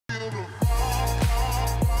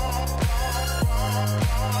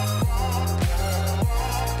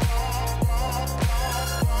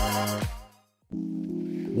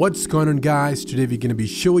What's going on guys, today we're going to be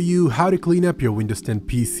showing you how to clean up your Windows 10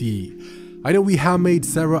 PC. I know we have made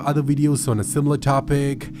several other videos on a similar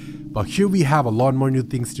topic, but here we have a lot more new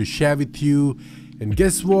things to share with you, and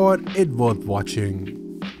guess what, it's worth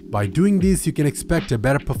watching. By doing this you can expect a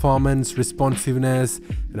better performance, responsiveness,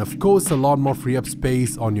 and of course a lot more free up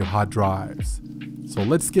space on your hard drives. So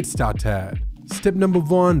let's get started. Step number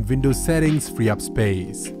 1, Windows settings, free up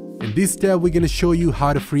space. In this step we're going to show you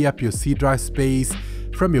how to free up your C drive space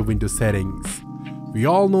from your Windows settings. We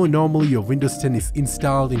all know normally your Windows 10 is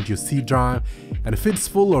installed into your C drive, and if it's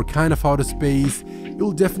full or kind of out of space,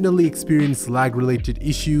 you'll definitely experience lag related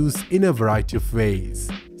issues in a variety of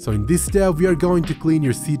ways. So in this step we are going to clean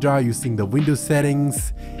your C drive using the Windows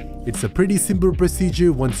settings. It's a pretty simple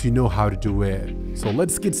procedure once you know how to do it. So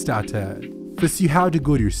let's get started. First you have to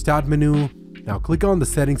go to your start menu. Now click on the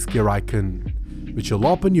settings gear icon, which will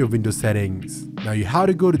open your Windows settings. Now you have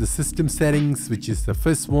to go to the system settings, which is the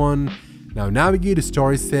first one. Now navigate to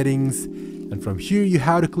storage settings, and from here you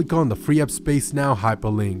have to click on the free up space now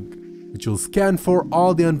hyperlink, which will scan for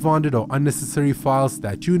all the unwanted or unnecessary files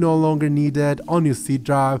that you no longer needed on your C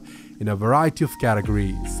drive in a variety of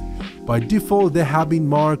categories. By default they have been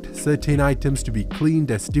marked certain items to be cleaned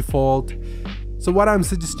as default. So what I'm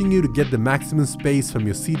suggesting you to get the maximum space from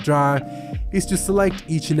your C drive is to select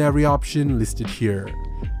each and every option listed here.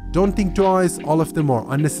 Don't think twice, all of them are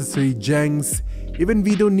unnecessary junks. Even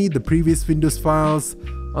we don't need the previous Windows files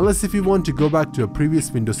unless if you want to go back to a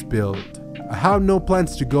previous Windows build. I have no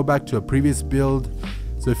plans to go back to a previous build,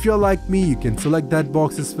 so if you're like me you can select that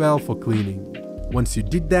box as well for cleaning. Once you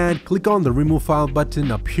did that, click on the remove file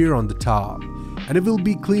button up here on the top and it will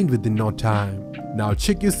be cleaned within no time. Now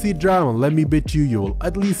check your C drive and let me bet you will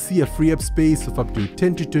at least see a free up space of up to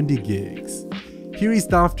 10 to 20 gigs. Here is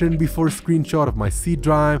the after and before screenshot of my C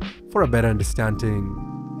drive for a better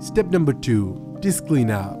understanding. Step number 2, disk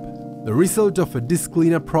cleanup. The result of a disk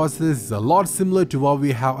cleanup process is a lot similar to what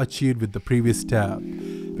we have achieved with the previous step,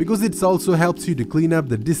 because it also helps you to clean up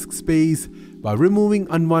the disk space by removing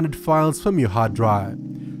unwanted files from your hard drive.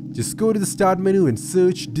 Just go to the start menu and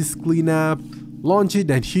search disk cleanup, launch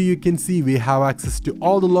it, and here you can see we have access to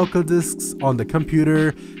all the local disks on the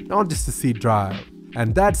computer, not just the C drive.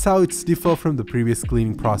 And that's how it's different from the previous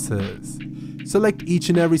cleaning process. Select each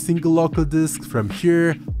and every single local disk from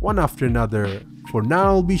here, one after another. For now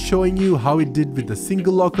I'll be showing you how it did with a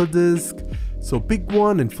single local disk, so pick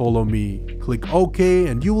one and follow me. Click OK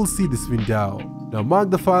and you will see this window. Now mark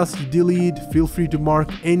the files to delete, feel free to mark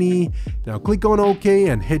any. Now click on OK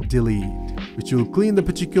and hit delete, which will clean the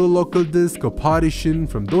particular local disk or partition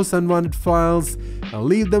from those unwanted files and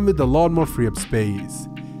leave them with a lot more free up space.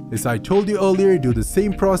 As I told you earlier, do the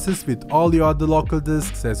same process with all your other local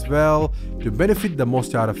disks as well to benefit the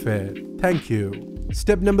most out of it. Thank you.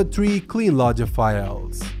 Step number 3, clean larger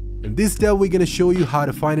files. In this step we're gonna show you how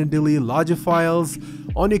to find and delete larger files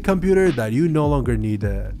on your computer that you no longer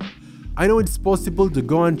needed. I know it's possible to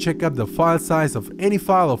go and check up the file size of any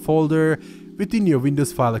file or folder within your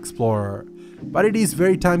Windows File Explorer, but it is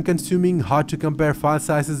very time consuming, hard to compare file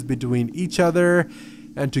sizes between each other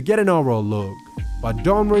and to get an overall look. But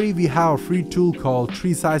don't worry, we have a free tool called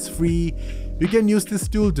Tree Size Free. You can use this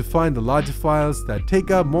tool to find the larger files that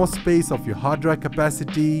take up more space of your hard drive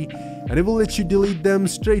capacity, and it will let you delete them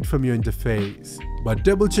straight from your interface. But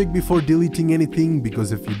double check before deleting anything,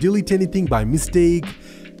 because if you delete anything by mistake,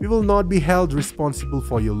 we will not be held responsible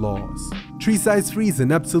for your loss. Tree Size Free is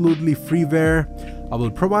an absolutely freeware. I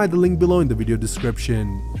will provide the link below in the video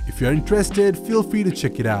description. If you are interested, feel free to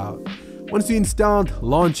check it out. Once you install,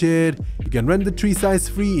 launch it. You can run the Tree Size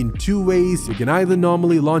Free in two ways. You can either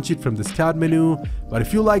normally launch it from the start menu, but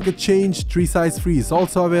if you like a change, Tree Size Free is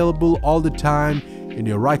also available all the time in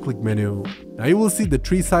your right click menu. Now you will see the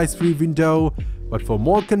Tree Size Free window, but for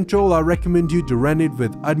more control I recommend you to run it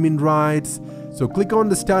with admin rights. So click on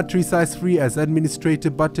the Start Tree Size Free as Administrator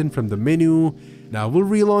button from the menu. Now we'll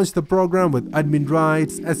relaunch the program with admin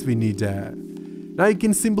rights as we need that. Now you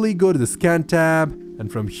can simply go to the Scan tab,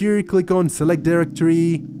 and from here click on Select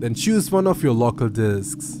Directory, then choose one of your local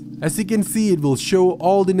disks. As you can see, it will show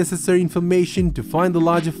all the necessary information to find the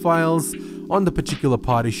larger files on the particular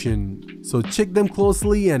partition. So check them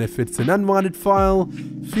closely, and if it's an unwanted file,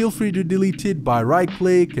 feel free to delete it by right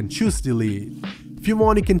click and choose Delete. If you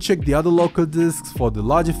want, you can check the other local disks for the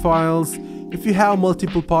larger files if you have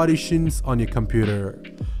multiple partitions on your computer.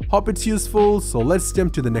 Hope it's useful, so let's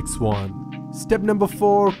jump to the next one. Step number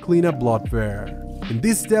 4, clean up bloatware. In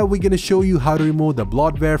this step we're gonna show you how to remove the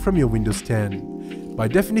bloatware from your Windows 10. By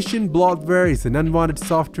definition, bloatware is an unwanted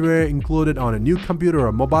software included on a new computer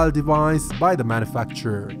or mobile device by the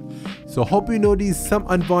manufacturer. So hope you notice some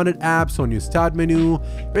unwanted apps on your start menu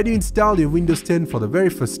when you install your Windows 10 for the very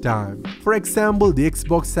first time. For example, the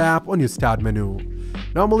Xbox app on your start menu.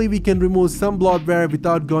 Normally we can remove some bloatware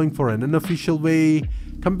without going for an unofficial way,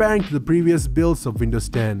 comparing to the previous builds of Windows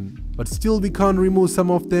 10. But still we can't remove some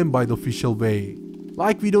of them by the official way.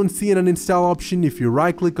 Like we don't see an uninstall option if you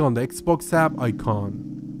right click on the Xbox app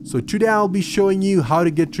icon. So today I'll be showing you how to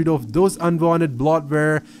get rid of those unwanted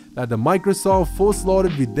bloatware that the Microsoft force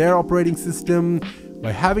loaded with their operating system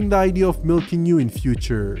by having the idea of milking you in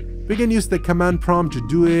future. We can use the command prompt to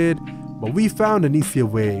do it, but we found an easier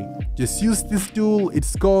way. Just use this tool.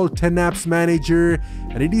 It's called 10 Apps Manager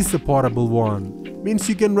and it is a portable one. Means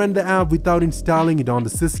you can run the app without installing it on the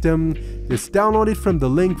system. Just download it from the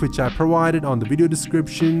link which I provided on the video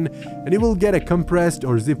description and you will get a compressed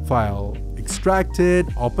or zip file. Extract it,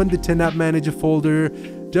 open the 10 App Manager folder,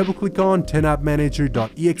 double click on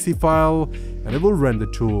 10appmanager.exe file and it will run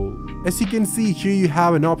the tool. As you can see here, you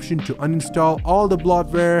have an option to uninstall all the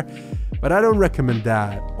bloatware, but I don't recommend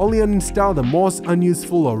that. Only uninstall the most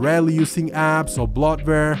unuseful or rarely using apps or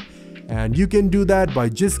bloatware, and you can do that by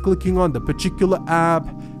just clicking on the particular app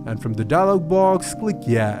and from the dialog box click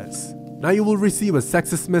yes. Now you will receive a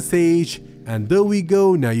success message and there we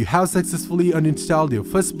go, now you have successfully uninstalled your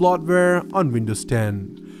first bloatware on Windows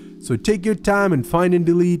 10. So take your time and find and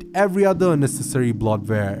delete every other unnecessary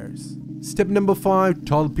bloatwares. Step number 5,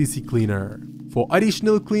 Total PC Cleaner. For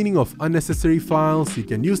additional cleaning of unnecessary files, you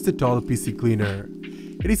can use the Total PC Cleaner.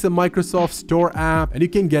 It is a Microsoft Store app and you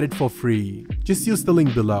can get it for free. Just use the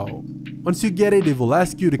link below. Once you get it, it will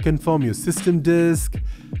ask you to confirm your system disk,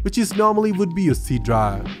 which is normally would be your C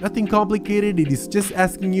drive. Nothing complicated, it is just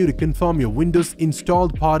asking you to confirm your Windows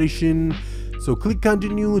installed partition. So click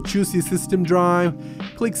continue, choose your system drive,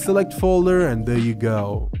 click select folder and there you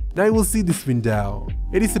go. Now you will see this window.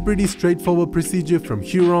 It is a pretty straightforward procedure from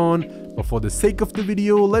here on, but for the sake of the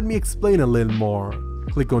video, let me explain a little more.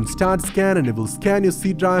 Click on Start Scan and it will scan your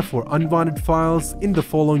C drive for unwanted files in the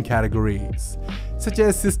following categories, such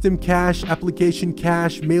as System Cache, Application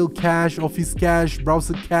Cache, Mail Cache, Office Cache,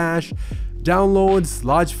 Browser Cache, Downloads,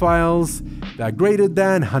 Large files that are greater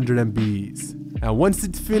than 100 MBs. And once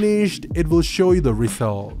it's finished, it will show you the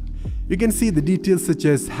result. You can see the details such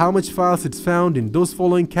as how much files it's found in those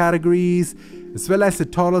following categories, as well as the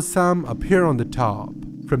total sum up here on the top.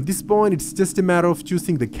 From this point, it's just a matter of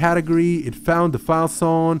choosing the category it found the files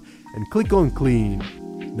on and click on Clean.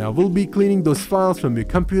 Now we'll be cleaning those files from your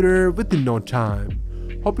computer within no time.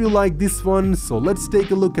 Hope you like this one, so let's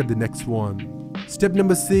take a look at the next one. Step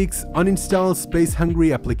number 6, uninstall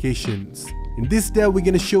space-hungry applications. In this step, we're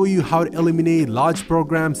going to show you how to eliminate large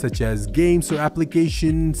programs such as games or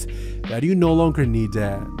applications that you no longer need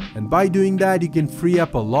that. And by doing that, you can free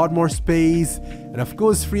up a lot more space and of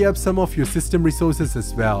course free up some of your system resources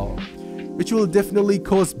as well, which will definitely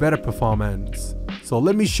cause better performance. So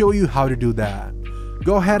let me show you how to do that.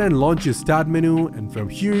 Go ahead and launch your start menu and from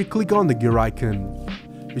here click on the gear icon,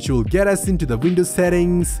 which will get us into the Windows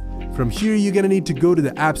settings. From here you're gonna need to go to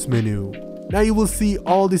the apps menu. Now you will see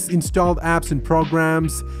all these installed apps and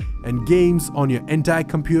programs and games on your entire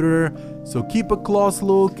computer, so keep a close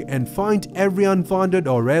look and find every unwanted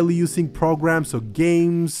or rarely using programs or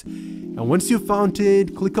games. And once you found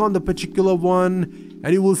it, click on the particular one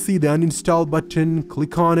and you will see the uninstall button.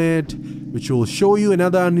 Click on it, which will show you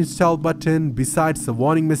another uninstall button besides the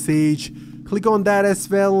warning message. Click on that as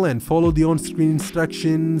well and follow the on-screen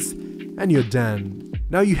instructions and you're done.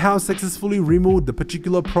 Now you have successfully removed the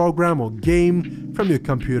particular program or game from your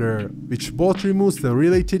computer, which both removes the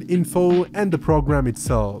related info and the program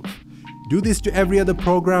itself. Do this to every other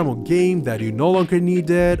program or game that you no longer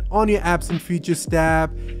needed on your Apps and Features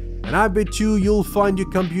tab, and I bet you'll find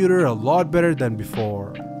your computer a lot better than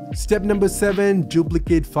before. Step number 7,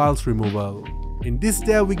 duplicate files removal. In this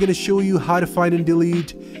step, we're going to show you how to find and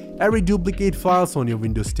delete every duplicate files on your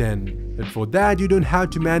Windows 10. And for that, you don't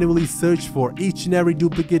have to manually search for each and every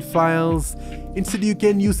duplicate files. Instead, you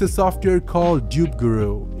can use a software called Dupe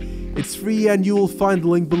Guru. It's free and you will find the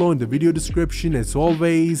link below in the video description as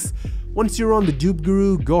always. Once you're on the Dupe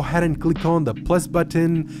Guru, go ahead and click on the plus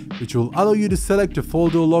button, which will allow you to select a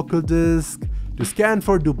folder or local disk to scan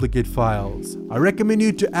for duplicate files. I recommend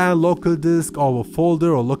you to add local disk over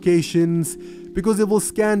folder or locations because it will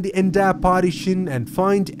scan the entire partition and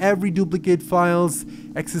find every duplicate files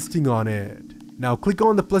existing on it. Now click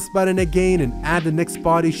on the plus button again and add the next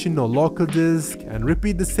partition or local disk and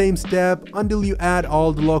repeat the same step until you add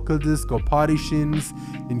all the local disk or partitions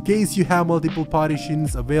in case you have multiple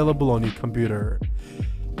partitions available on your computer.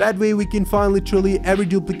 That way we can find literally every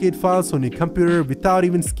duplicate files on your computer without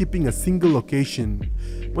even skipping a single location.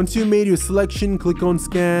 Once you made your selection, click on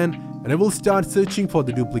scan and it will start searching for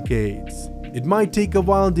the duplicates. It might take a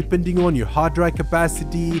while depending on your hard drive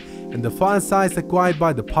capacity and the file size acquired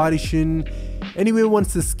by the partition. Anyway,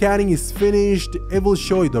 once the scanning is finished, it will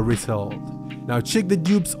show you the result. Now check the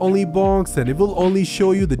dupes only box and it will only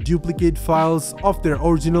show you the duplicate files of their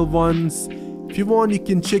original ones. If you want, you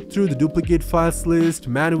can check through the duplicate files list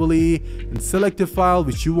manually and select a file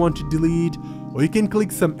which you want to delete, or you can click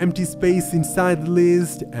some empty space inside the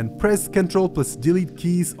list and press Ctrl+Delete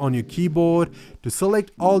keys on your keyboard to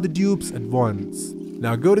select all the dupes at once.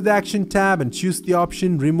 Now go to the Action tab and choose the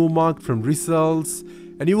option Remove Marked from Results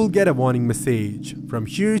and you will get a warning message. From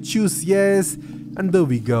here choose Yes and there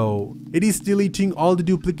we go. It is deleting all the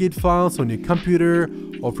duplicate files on your computer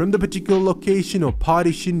or from the particular location or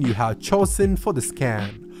partition you have chosen for the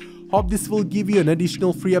scan. Hope this will give you an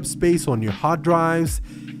additional free up space on your hard drives,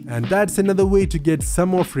 and that's another way to get some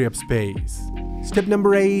more free up space. Step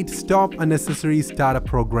number 8. Stop unnecessary startup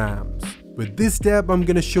programs. With this step, I'm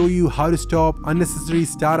gonna show you how to stop unnecessary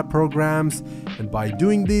startup programs, and by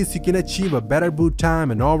doing this you can achieve a better boot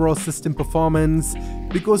time and overall system performance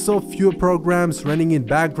because of fewer programs running in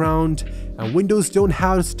background, and Windows don't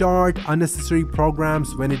have to start unnecessary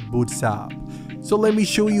programs when it boots up. So let me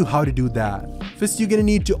show you how to do that. First, you're gonna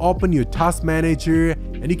need to open your task manager,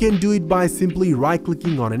 and you can do it by simply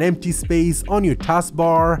right-clicking on an empty space on your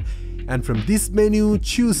taskbar, and from this menu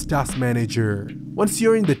choose Task Manager. Once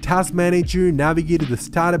you're in the Task Manager, navigate to the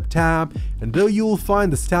Startup tab, and there you will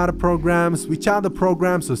find the startup programs, which are the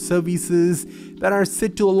programs or services that are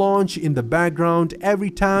set to launch in the background every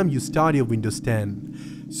time you start your Windows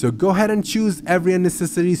 10. So go ahead and choose every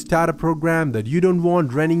unnecessary startup program that you don't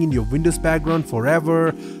want running in your Windows background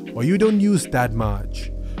forever or you don't use that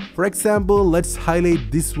much. For example, let's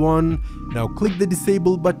highlight this one. Now click the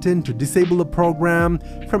Disable button to disable the program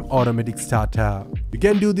from Automatic Startup. You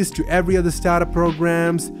can do this to every other startup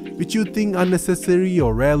programs which you think unnecessary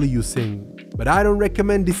or rarely using. But I don't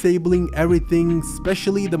recommend disabling everything,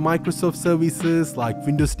 especially the Microsoft services like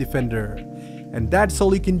Windows Defender. And that's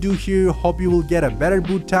all you can do here. Hope you will get a better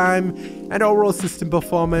boot time and overall system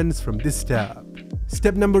performance from this step.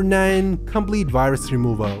 Step number 9. Complete virus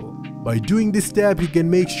removal. By doing this step, you can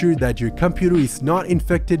make sure that your computer is not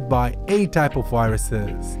infected by any type of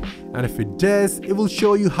viruses. And if it does, it will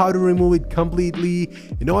show you how to remove it completely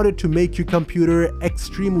in order to make your computer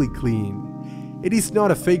extremely clean. It is not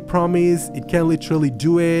a fake promise, it can literally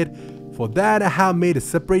do it. For that, I have made a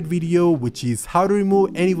separate video which is how to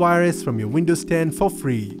remove any virus from your Windows 10 for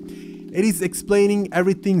free. It is explaining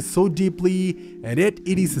everything so deeply, and yet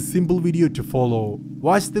it is a simple video to follow.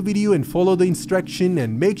 Watch the video and follow the instruction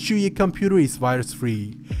and make sure your computer is virus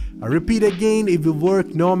free. I repeat again, it will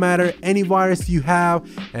work no matter any virus you have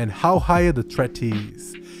and how high the threat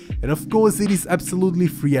is. And of course it is absolutely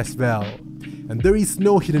free as well. And there is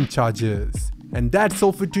no hidden charges. And that's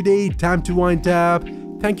all for today, time to wind up.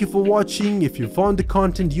 Thank you for watching. If you found the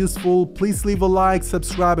content useful, please leave a like,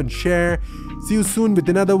 subscribe and share. See you soon with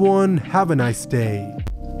another one. Have a nice day.